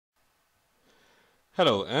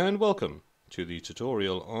Hello and welcome to the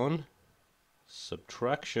tutorial on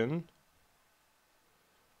subtraction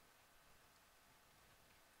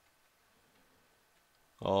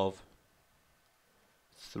of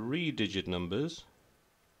 3-digit numbers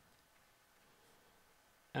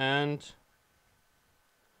and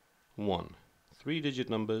 1. 3-digit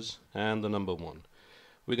numbers and the number 1.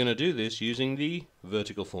 We're going to do this using the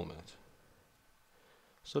vertical format.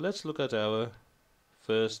 So let's look at our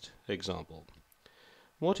first example.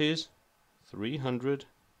 What is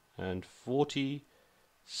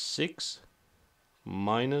 346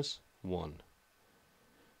 minus 1?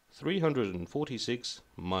 346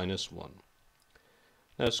 minus 1.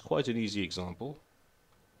 Now it's quite an easy example,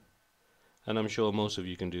 and I'm sure most of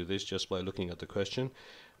you can do this just by looking at the question,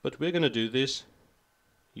 but we're going to do this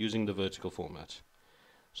using the vertical format.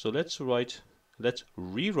 So let's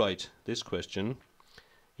rewrite this question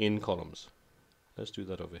in columns. Let's do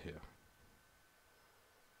that over here.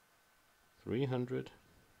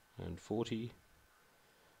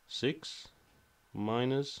 346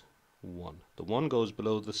 minus 1. The 1 goes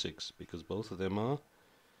below the 6 because both of them are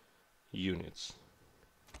units.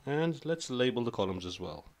 And let's label the columns as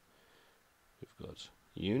well. We've got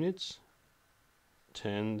units,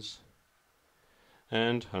 tens,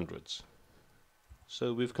 and hundreds.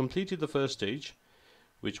 So we've completed the first stage,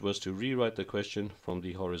 which was to rewrite the question from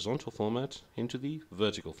the horizontal format into the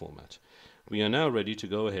vertical format. We are now ready to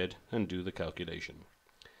go ahead and do the calculation.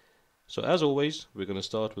 So as always, we're going to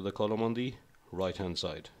start with a column on the right hand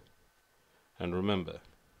side. And remember,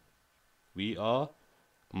 we are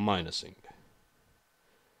minusing.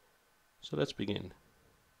 So let's begin.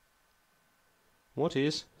 What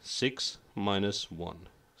is 6 minus 1?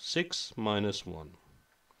 6 minus 1.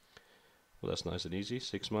 Well, that's nice and easy.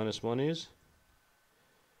 6 minus 1 is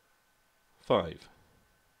 5.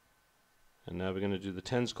 And now we're going to do the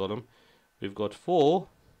tens column. We've got 4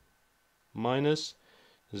 minus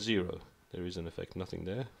 0. There is in effect nothing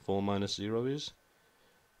there. 4 minus 0 is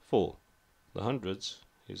 4. The hundreds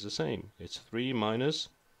is the same. It's 3 minus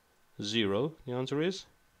 0. The answer is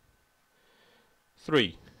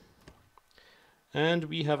 3. And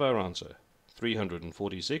we have our answer.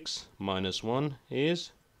 346 minus 1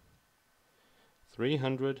 is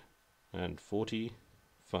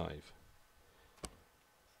 345.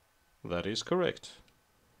 That is correct.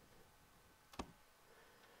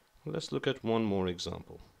 Let's look at one more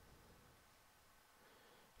example.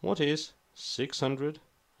 What is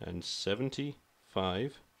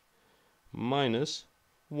 675 minus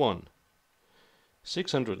 1?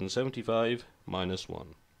 675 minus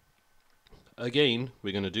 1. Again,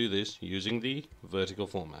 we're going to do this using the vertical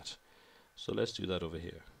format. So let's do that over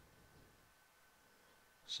here.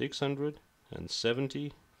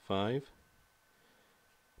 675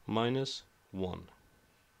 minus 1.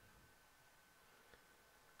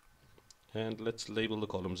 And let's label the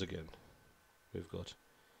columns again. We've got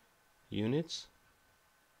units,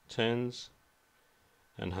 tens,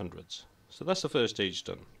 and hundreds. So that's the first stage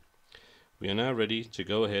done. We are now ready to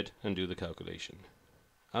go ahead and do the calculation.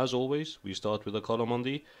 As always, we start with a column on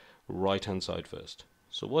the right hand side first.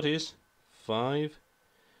 So what is 5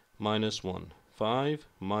 minus 1? 5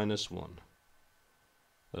 minus 1.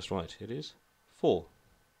 That's right, it is 4.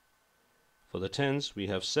 For the tens, we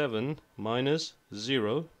have 7 minus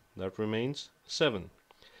 0. That remains 7.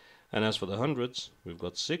 And as for the hundreds, we've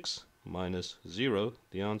got 6 minus 0.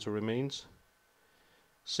 The answer remains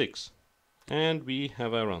 6. And we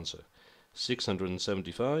have our answer.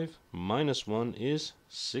 675 minus 1 is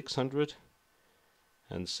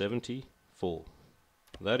 674.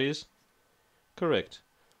 That is correct.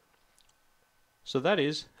 So that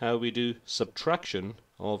is how we do subtraction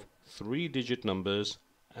of 3-digit numbers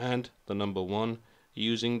and the number 1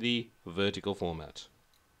 using the vertical format.